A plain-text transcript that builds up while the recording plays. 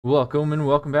Welcome and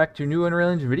welcome back to a new Unreal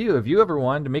Engine video. If you ever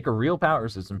wanted to make a real power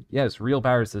system, yes, real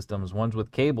power systems, ones with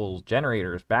cables,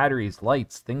 generators, batteries,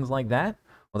 lights, things like that,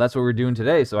 well, that's what we're doing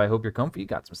today. So I hope you're comfy,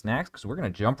 got some snacks, because we're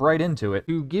going to jump right into it.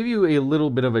 To give you a little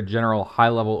bit of a general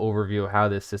high-level overview of how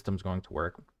this system's going to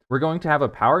work, we're going to have a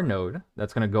power node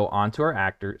that's going to go onto our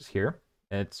actors here.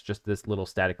 It's just this little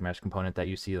static mesh component that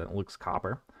you see that looks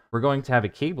copper. We're going to have a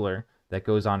cabler that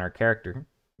goes on our character.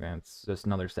 And it's just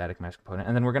another static mesh component.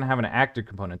 And then we're going to have an actor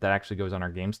component that actually goes on our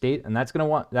game state, and that's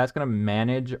going to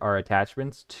manage our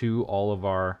attachments to all of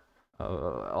our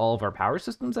power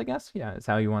systems, I guess. Yeah, is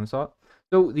how you want to saw it.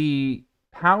 So the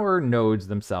power nodes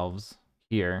themselves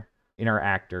here in our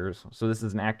actors. So this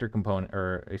is an actor component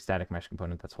or a static mesh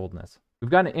component that's holding this. We've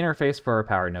got an interface for our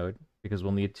power node because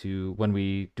we'll need to, when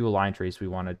we do a line trace, we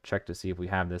want to check to see if we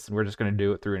have this, and we're just going to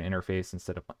do it through an interface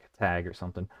instead of like a tag or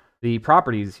something. The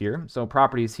properties here, so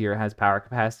properties here has power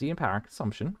capacity and power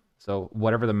consumption. So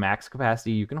whatever the max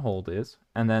capacity you can hold is.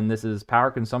 And then this is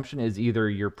power consumption is either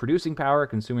you're producing power,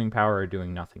 consuming power, or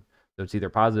doing nothing. So it's either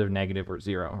positive, negative, or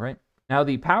zero, right? Now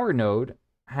the power node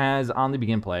has on the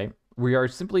begin play, we are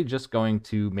simply just going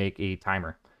to make a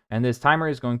timer. And this timer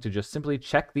is going to just simply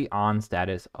check the on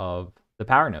status of the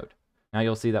power node. Now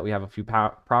you'll see that we have a few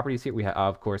properties here. We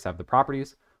of course have the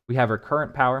properties. We have our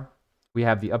current power. We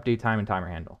have the update time and timer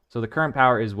handle. So the current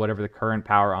power is whatever the current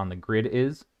power on the grid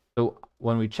is. So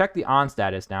when we check the on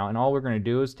status now, and all we're going to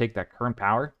do is take that current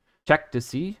power, check to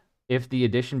see if the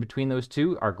addition between those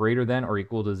two are greater than or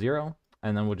equal to 0,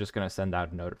 and then we're just going to send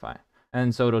out a notify.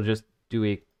 And so it'll just do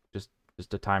a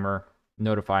just a timer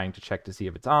notifying to check to see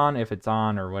if it's on. If it's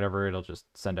on or whatever, it'll just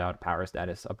send out a power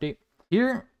status update.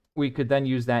 Here we could then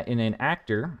use that in an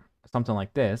actor, something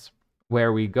like this,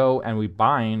 where we go and we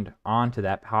bind onto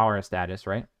that power status,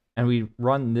 right? And we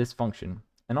run this function.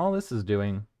 And all this is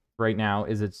doing right now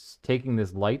is it's taking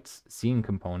this lights scene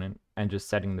component and just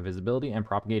setting the visibility and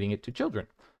propagating it to children.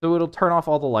 So it'll turn off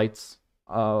all the lights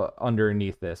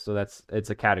underneath this. So it's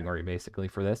a category basically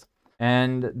for this.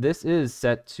 And this is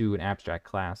set to an abstract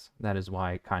class. That is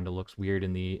why it kind of looks weird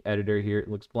in the editor here. It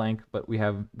looks blank, but we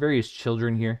have various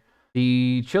children here.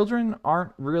 The children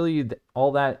aren't really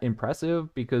all that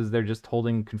impressive because they're just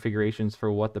holding configurations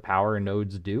for what the power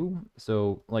nodes do.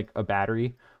 So like a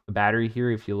battery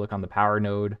here, if you look on the power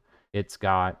node, it's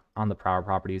got on the power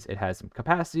properties, it has some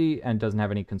capacity and doesn't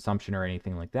have any consumption or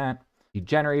anything like that. The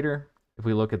generator, if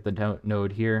we look at the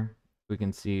node here, we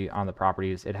can see on the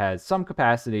properties, it has some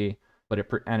capacity, but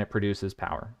it produces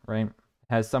power, right? It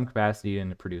has some capacity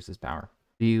and it produces power.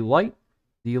 The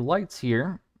lights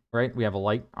here, right? We have a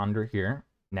light under here.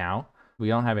 Now, we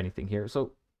don't have anything here.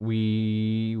 So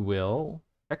we will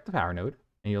check the power node,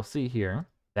 and you'll see here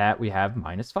that we have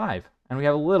 -5. And we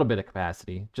have a little bit of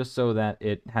capacity, just so that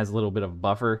it has a little bit of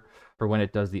buffer for when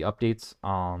it does the updates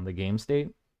on the game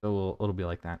state. So it'll be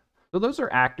like that. So those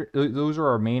are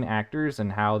our main actors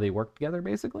and how they work together,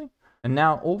 basically. And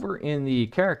now over in the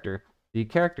character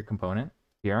component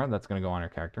here, that's going to go on our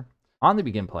character. On the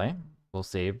begin play, we'll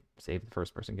save the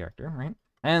first person character, right?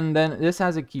 And then this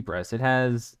has a key press. It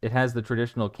has the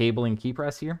traditional cabling key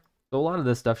press here. So a lot of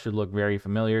this stuff should look very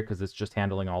familiar because it's just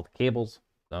handling all the cables.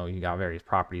 So you got various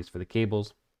properties for the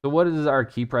cables. So what does our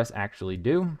key press actually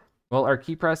do? Well, our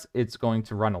key press, it's going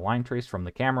to run a line trace from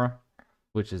the camera,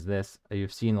 which is this.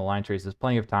 You've seen the line traces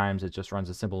plenty of times. It just runs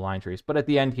a simple line trace. But at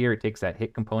the end here, it takes that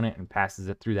hit component and passes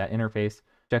it through that interface,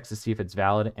 checks to see if it's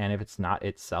valid. And if it's not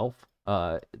itself,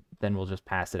 then we'll just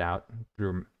pass it out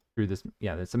through this.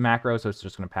 Yeah, it's a macro, so it's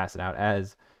just going to pass it out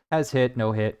as hit,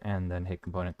 no hit, and then hit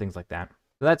component, things like that.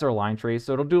 So that's our line trace.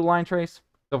 So it'll do a line trace.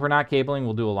 So if we're not cabling,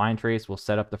 we'll do a line trace. We'll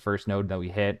set up the first node that we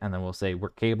hit, and then we'll say we're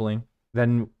cabling.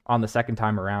 Then on the second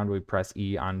time around, we press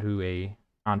E onto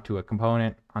a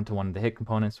component, onto one of the hit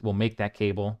components. We'll make that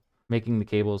cable. Making the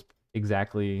cables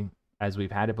exactly as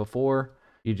we've had it before.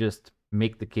 You just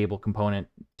make the cable component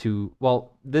to,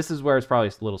 well, this is where it's probably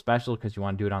a little special because you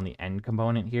want to do it on the end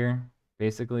component here.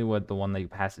 Basically, what the one that you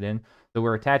pass it in. So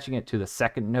we're attaching it to the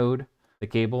second node, the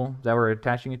cable that we're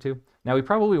attaching it to. Now we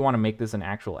probably want to make this an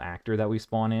actual actor that we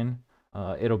spawn in.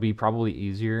 It'll be probably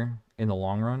easier in the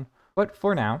long run, but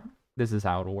for now, this is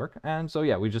how it'll work. And so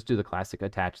yeah, we just do the classic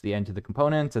attach the end to the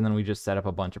components, and then we just set up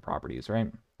a bunch of properties,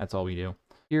 right? That's all we do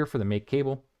here for the make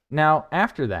cable. Now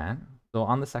after that, so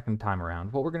on the second time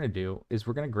around, what we're going to do is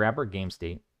we're going to grab our game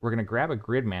state. We're going to grab a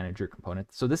grid manager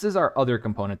component. So this is our other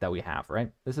component that we have,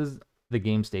 right? This is the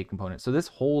game state component. So this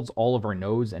holds all of our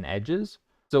nodes and edges.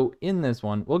 So in this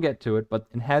one, we'll get to it, but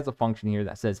it has a function here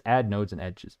that says add nodes and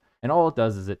edges. And all it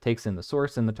does is it takes in the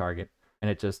source and the target, and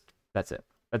that's it.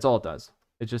 That's all it does.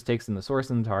 It just takes in the source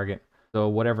and the target. So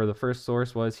whatever the first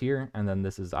source was here, and then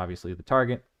this is obviously the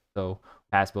target. So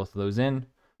pass both of those into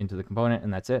the component,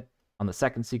 and that's it. On the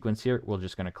second sequence here, we're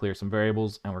just going to clear some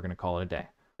variables, and we're going to call it a day.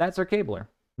 That's our cabler.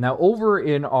 Now, over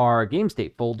in our game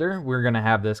state folder, we're going to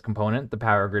have this component, the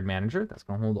power grid manager. That's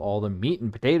going to hold all the meat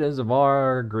and potatoes of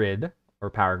our grid, or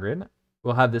power grid.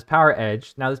 We'll have this power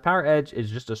edge. Now, this power edge is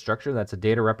just a structure that's a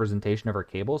data representation of our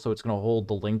cable, so it's going to hold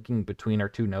the linking between our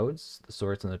two nodes, the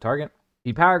source and the target.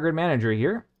 The power grid manager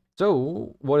here.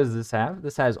 So, what does this have?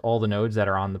 This has all the nodes that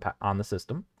are on the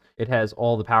system. It has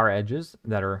all the power edges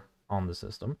that are on the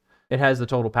system. It has the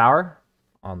total power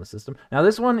on the system. Now,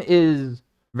 this one is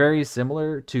very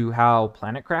similar to how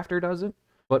Planet Crafter does it,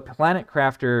 but Planet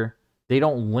Crafter, they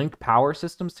don't link power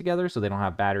systems together, so they don't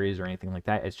have batteries or anything like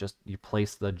that. It's just you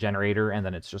place the generator and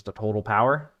then it's just a total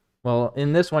power. Well,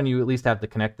 in this one, you at least have to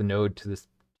connect the node to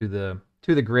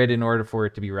the grid in order for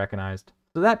it to be recognized.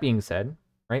 So that being said,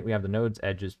 right, we have the nodes,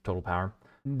 edges, total power.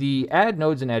 The add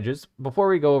nodes and edges, before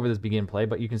we go over this begin play,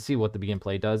 but you can see what the begin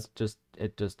play does.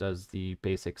 It just does the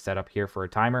basic setup here for a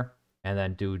timer, and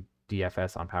then do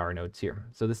DFS on power nodes here.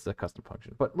 So this is a custom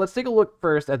function. But let's take a look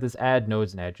first at this add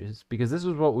nodes and edges, because this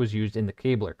is what was used in the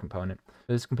cabler component.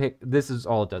 This is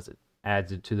all it does. It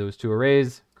adds it to those two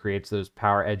arrays, creates those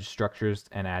power edge structures,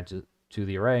 and adds it to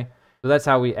the array. So that's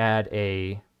how we add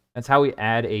a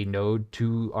node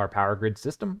to our power grid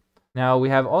system. Now we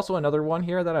have also another one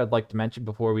here that I'd like to mention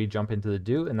before we jump into the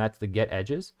do, and that's the get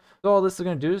edges. So all this is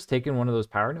going to do is take in one of those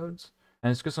power nodes, and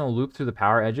it's just going to loop through the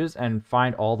power edges and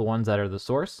find all the ones that are the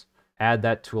source, add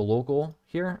that to a local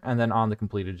here, and then on the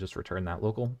completed, just return that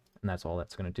local, and that's all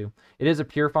that's going to do. It is a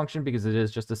pure function because it is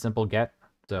just a simple get,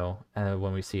 so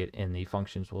when we see it in the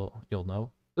functions, you'll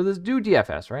know. So this do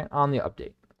DFS, right, on the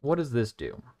update. What does this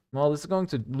do? Well, this is going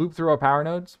to loop through our power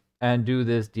nodes and do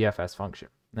this DFS function.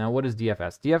 Now, what is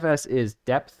DFS? DFS is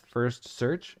depth first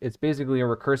search. It's basically a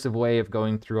recursive way of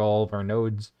going through all of our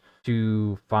nodes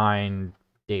to find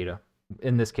data.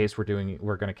 In this case, we're going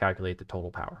to calculate the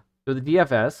total power. So the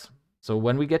DFS, so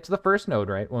when we get to the first node,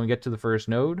 right? When we get to the first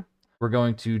node, we're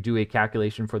going to do a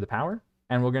calculation for the power,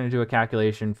 and we're going to do a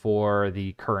calculation for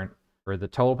the current, for the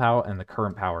total power and the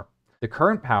current power. The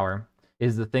current power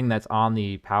is the thing that's on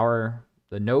the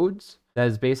nodes that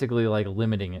is basically like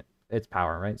limiting its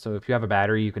power, right? So if you have a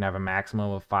battery, you can have a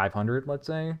maximum of 500, let's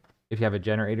say. If you have a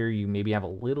generator, you maybe have a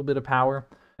little bit of power.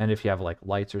 And if you have like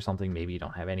lights or something, maybe you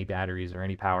don't have any batteries or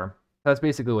any power. That's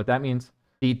basically what that means.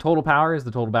 The total power is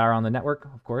the total power on the network,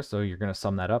 of course, so you're going to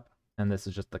sum that up. And this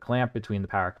is just the clamp between the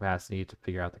power capacity to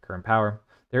figure out the current power.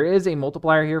 There is a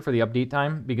multiplier here for the update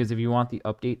time, because if you want the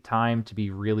update time to be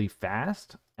really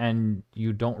fast and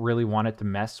you don't really want it to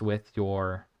mess with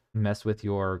your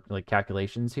like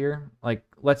calculations here, like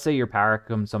let's say your power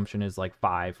consumption is like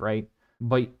 5, right?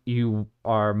 But you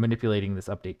are manipulating this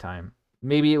update time.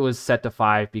 Maybe it was set to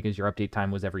 5 because your update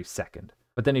time was every second.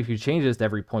 But then if you change this to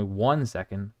every 0.1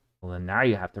 second, well, then now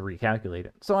you have to recalculate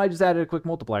it. So I just added a quick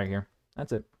multiplier here.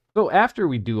 That's it. So after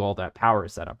we do all that power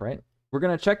setup, right, we're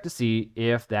going to check to see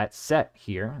if that set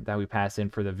here that we pass in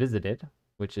for the visited,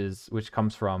 which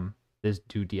comes from this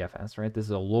do DFS, right? This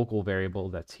is a local variable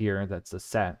that's here. That's a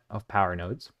set of power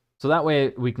nodes. So that way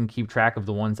we can keep track of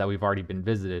the ones that we've already been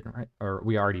visited, right? Or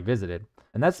we already visited.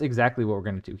 And that's exactly what we're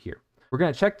going to do here. We're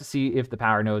going to check to see if the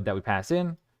power node that we pass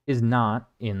in is not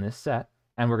in this set,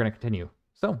 and we're going to continue.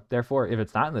 So therefore, if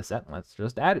it's not in the set, let's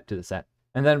just add it to the set.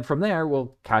 And then from there,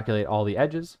 we'll calculate all the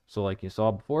edges. So like you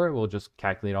saw before, we'll just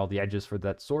calculate all the edges for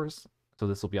that source. So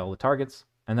this will be all the targets.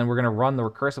 And then we're going to run the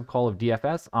recursive call of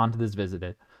DFS onto this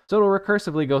visited. So it'll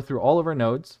recursively go through all of our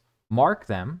nodes, mark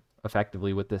them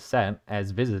effectively with this set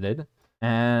as visited,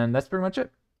 and that's pretty much it.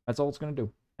 That's all it's going to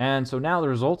do. And so now the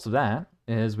results of that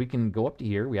is we can go up to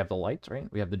here. We have the lights,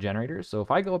 right? We have the generators. So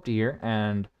if I go up to here,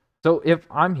 and so if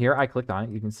I'm here, I clicked on it.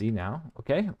 You can see now.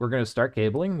 Okay, we're going to start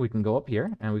cabling. We can go up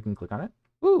here and we can click on it.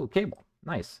 Ooh, cable.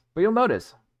 Nice. But you'll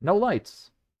notice no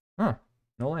lights. No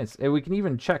lights. And we can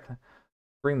even check.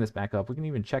 Bring this back up. We can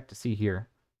even check to see here.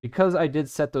 Because I did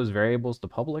set those variables to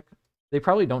public, they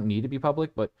probably don't need to be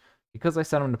public, but because I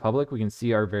set them to public, we can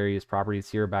see our various properties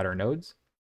here about our nodes.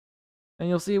 And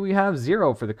you'll see we have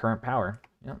 0 for the current power.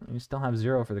 Yeah, you still have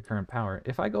 0 for the current power.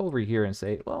 If I go over here and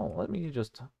say, well, let me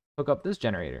just hook up this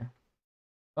generator.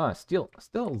 Still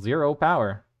 0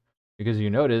 power. Because you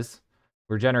notice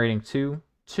we're generating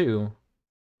 2,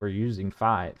 we're using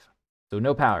 5. So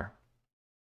no power.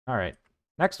 All right,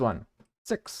 next one,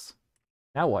 6.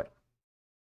 Now what?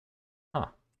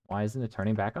 Why isn't it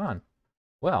turning back on?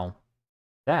 Well,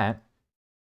 that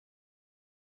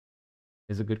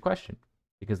is a good question,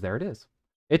 because there it is.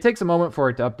 It takes a moment for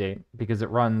it to update because it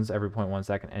runs every 0.1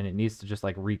 second, and it needs to just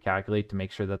like recalculate to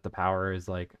make sure that the power is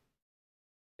like,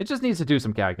 it just needs to do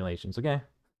some calculations, okay?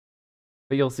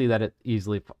 But you'll see that it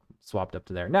easily swapped up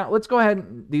to there. Now, let's go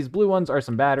ahead. These blue ones are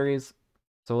some batteries.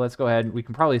 So let's go ahead. We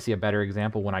can probably see a better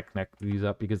example when I connect these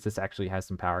up because this actually has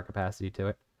some power capacity to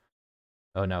it.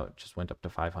 Oh, no, it just went up to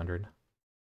 500.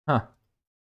 Huh.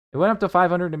 It went up to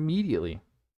 500 immediately.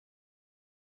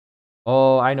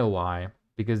 Oh, I know why.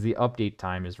 Because the update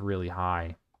time is really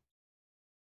high.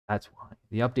 That's why.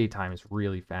 The update time is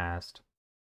really fast.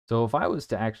 So if I was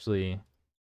to actually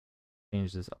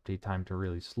change this update time to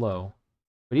really slow,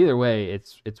 but either way,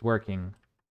 it's working.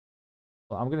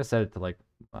 Well, I'm gonna set it to like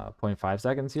 0.5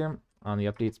 seconds here on the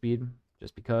update speed,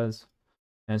 just because.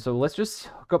 And so let's just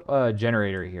hook up a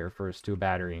generator here first to a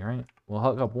battery, right? We'll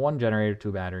hook up one generator to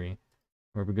a battery.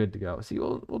 We're good to go. See,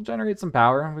 we'll generate some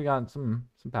power. We got some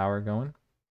power going.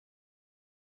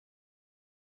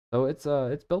 So it's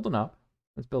building up.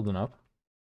 It's building up.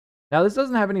 Now this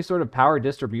doesn't have any sort of power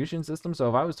distribution system, so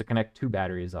if I was to connect two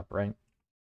batteries up, right?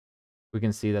 We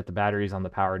can see that the batteries on the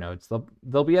power nodes,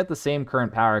 they'll be at the same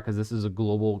current power because this is a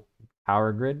global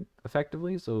power grid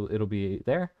effectively, so it'll be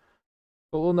there.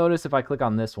 But we'll notice if I click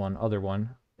on this one, other one,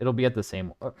 it'll be at the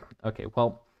same. Okay,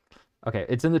 well, okay,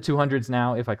 it's in the 200s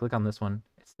now. If I click on this one,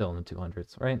 it's still in the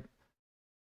 200s, right?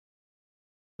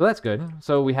 So that's good.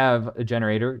 So we have a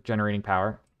generator generating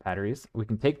power, batteries. We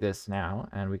can take this now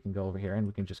and we can go over here and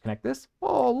we can just connect this.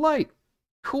 Oh, light.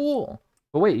 Cool.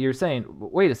 But wait, you're saying,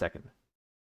 wait a second.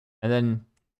 And then,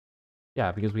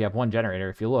 yeah, because we have one generator,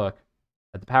 if you look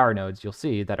at the power nodes, you'll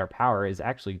see that our power is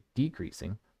actually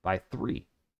decreasing by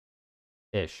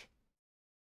 3-ish.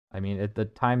 I mean, the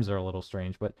times are a little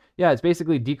strange, but yeah, it's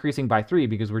basically decreasing by 3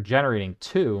 because we're generating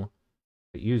 2,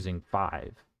 but using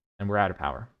 5, and we're out of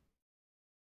power.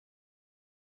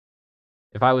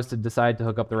 If I was to decide to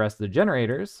hook up the rest of the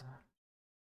generators,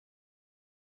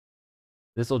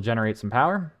 this will generate some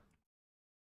power.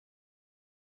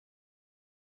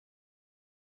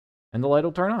 And the light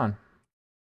will turn on.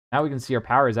 Now we can see our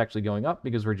power is actually going up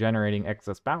because we're generating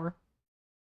excess power.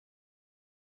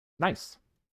 Nice.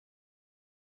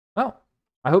 Well,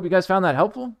 I hope you guys found that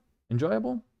helpful,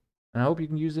 enjoyable, and I hope you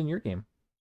can use it in your game.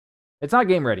 It's not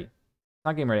game ready. It's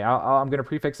not game ready. I'm going to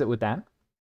prefix it with that.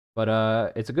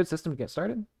 But it's a good system to get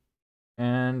started.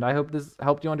 And I hope this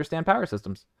helped you understand power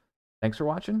systems. Thanks for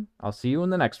watching. I'll see you in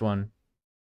the next one.